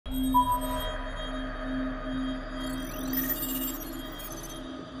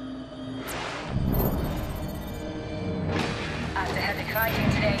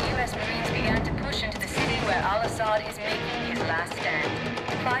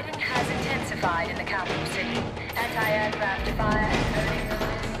intensified in the capital city. Anti-aircraft fire.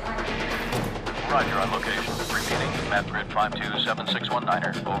 Roger on location. Repeating, map grid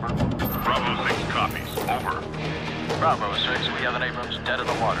 527619er. Over. Bravo 6 copies. Over. Bravo 6, we have an Abrams dead in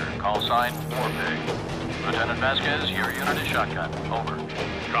the water. Call sign, Warpig. Lieutenant Vasquez, your unit is shotgun. Over.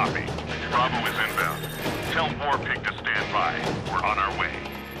 Copy. Bravo is inbound. Tell Warpig to stand by. We're on our way.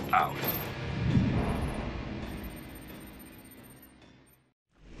 Out.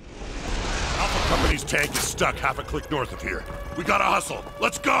 Alpha Company's tank is stuck half a click north of here. We gotta hustle.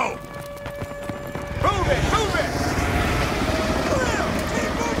 Let's go! Move it! Move it!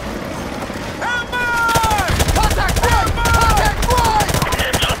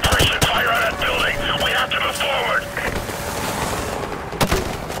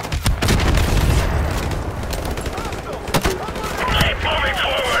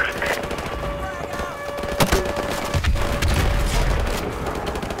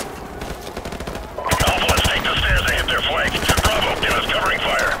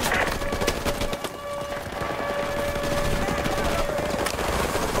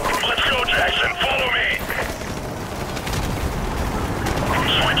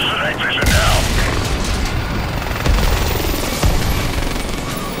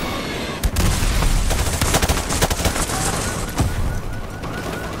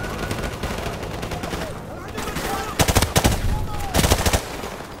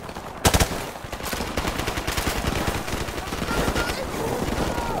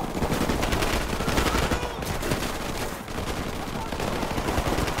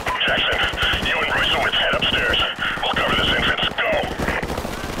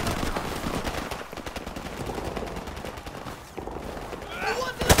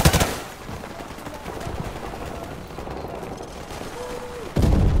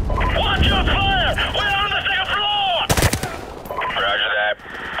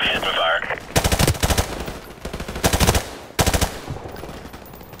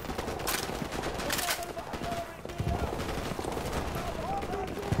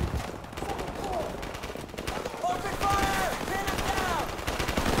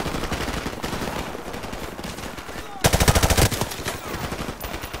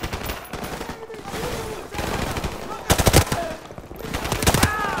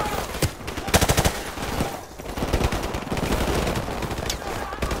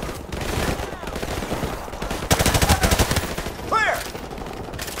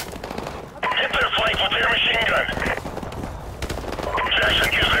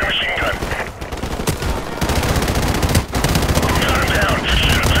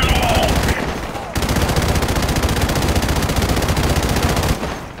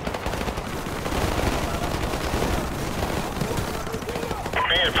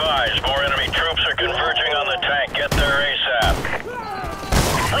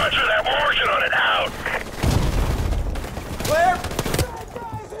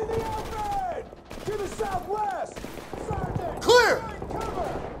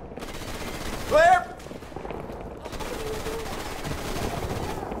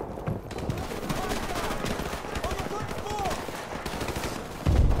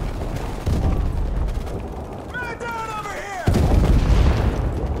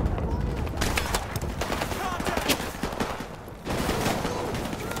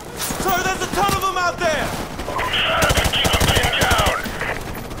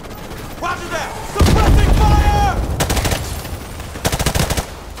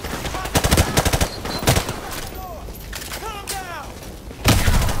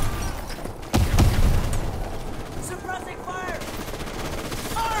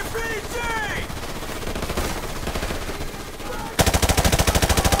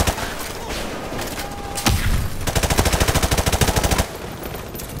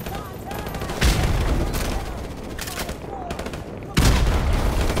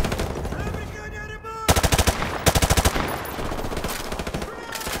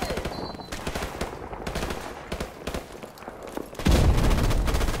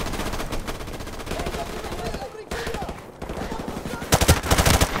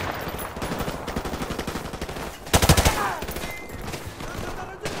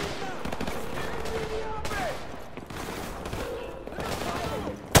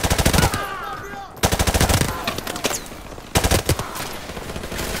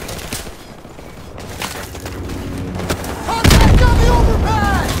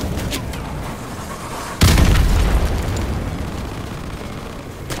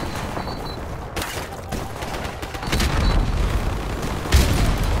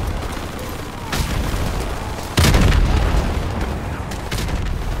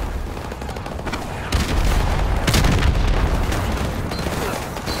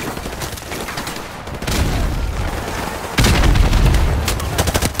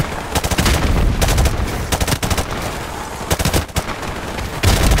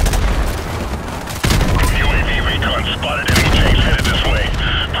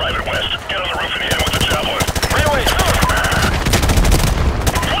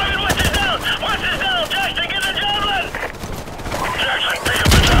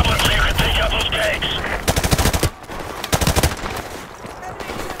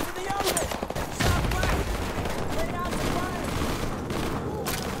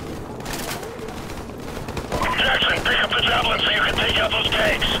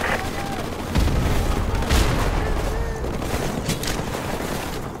 tanks.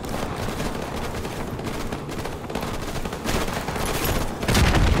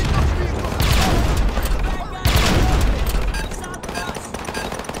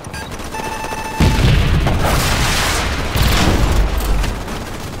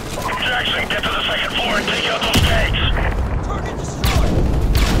 Jackson, get to the second floor and take out those tanks. Target destroyed!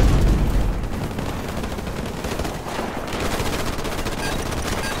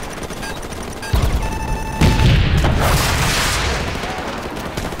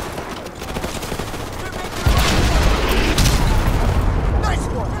 Nice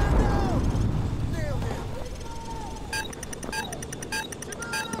one! Nailed him!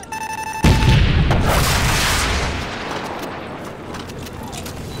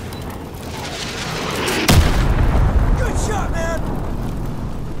 Good shot, man!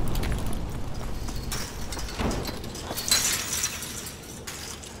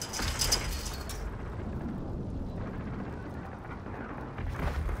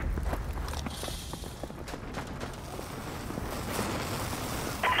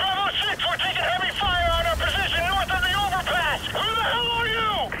 Bravo 6, we're taking heavy fire on our position north of the overpass. Who the hell are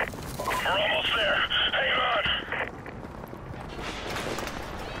you? We're almost there. Hang on.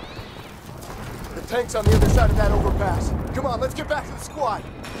 The tank's on the other side of that overpass. Come on, let's get back to the squad.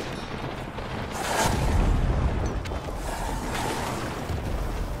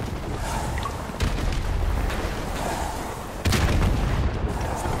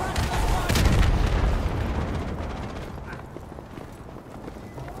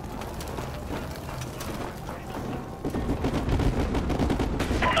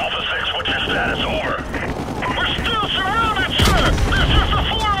 Alpha 6, what's your status? Over. We're still surrounded, sir! There's just the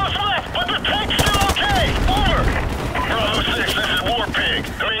 4 of us left, but the tank's still okay! Over! Bravo 6, this is War Pig.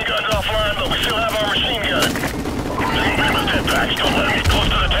 The main gun's offline, but we still have our machine gun. Zoom in with dead packs. Don't let them get close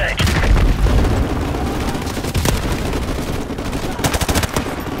to the tank.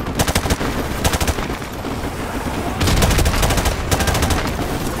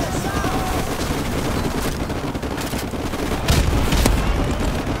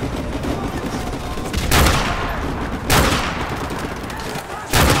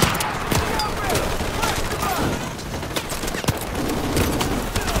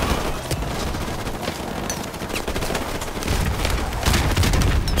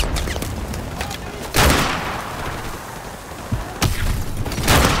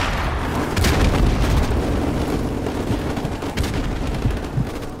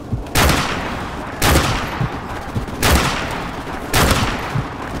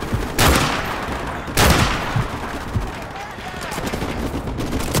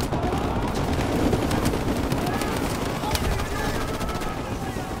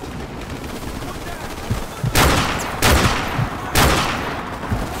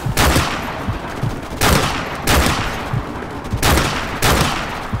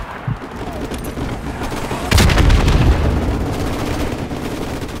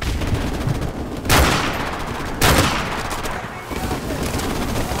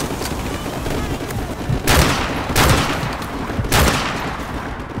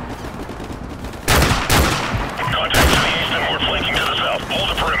 Contacts to the east and we're flanking to the south. Hold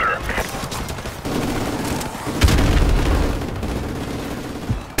the perimeter.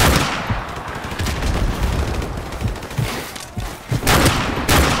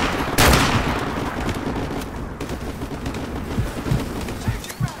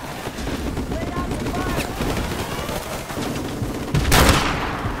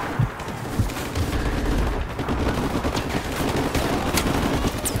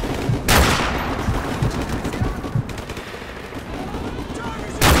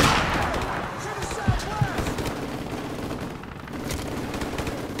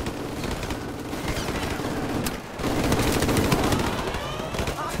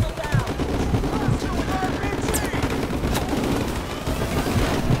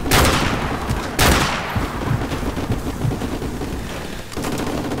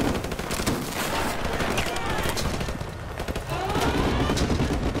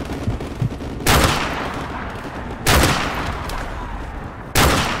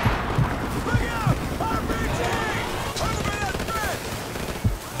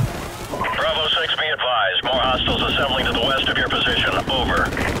 Bravo 6, be advised. More hostiles assembling to the west of your position. Over.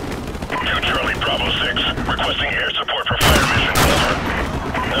 2 Charlie, Bravo 6. Requesting air support for fire mission. Over.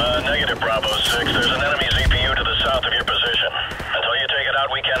 Negative, Bravo 6. There's an enemy ZPU to the south of your position. Until you take it out,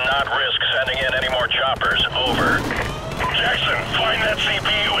 we cannot risk sending in any more choppers. Over. Jackson, find that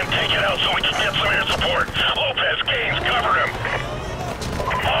CPU and take it out so we can get some air support. Lopez, Gaines, cover him.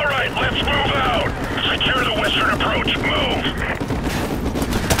 All right, let's move out. Secure the western approach. Move.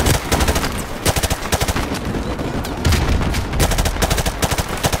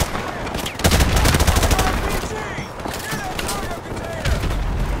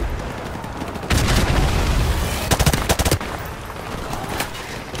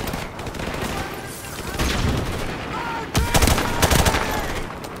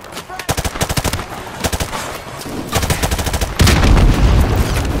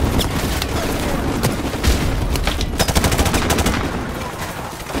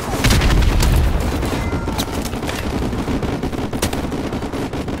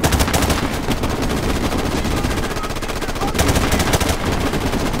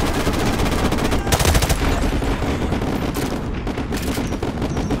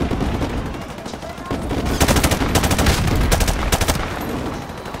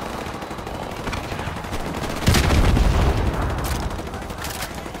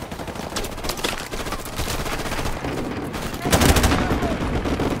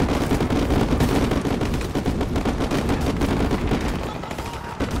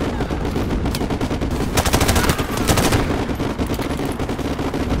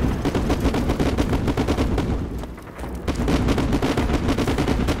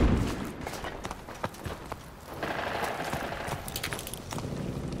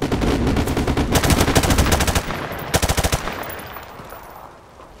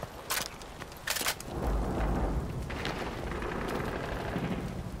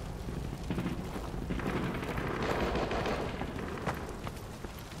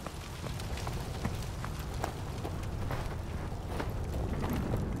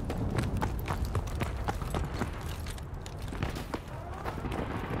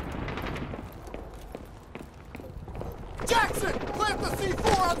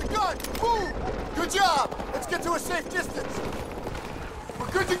 on! Move! Good job! Let's get to a safe distance.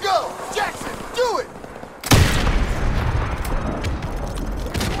 We're good to go! Jackson, do it!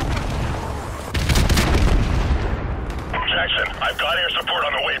 Jackson, I've got air support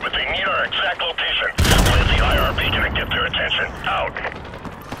on the way, but they need our exact location. Plant the IR beacon and get their attention. Out.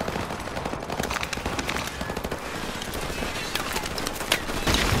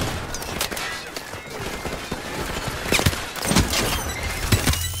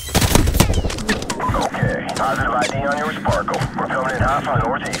 Okay, positive ID on your Sparkle. We're coming in hot from the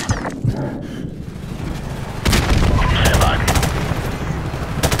northeast. Stand by.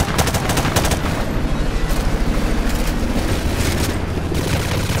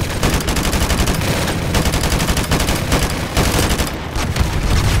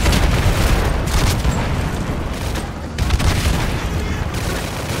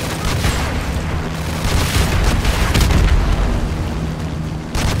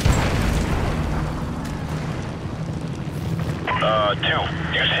 Two.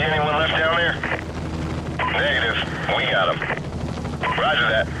 Do you see anyone left down there? Negative. We got them. Roger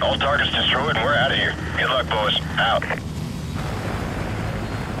that. All targets destroyed and we're out of here. Good luck, boys. Out.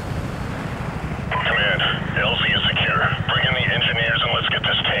 Command, LZ is secure. Bring in the engineers and let's get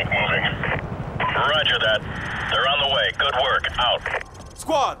this tank moving. Roger that. They're on the way. Good work. Out.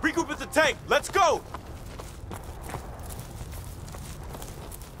 Squad, regroup at the tank. Let's go!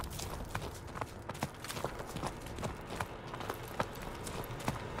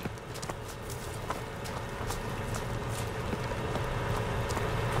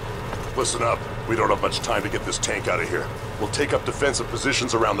 Listen up. We don't have much time to get this tank out of here. We'll take up defensive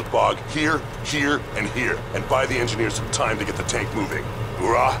positions around the bog, here, and here, and buy the engineers some time to get the tank moving.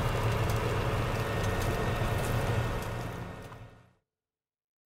 Hoorah!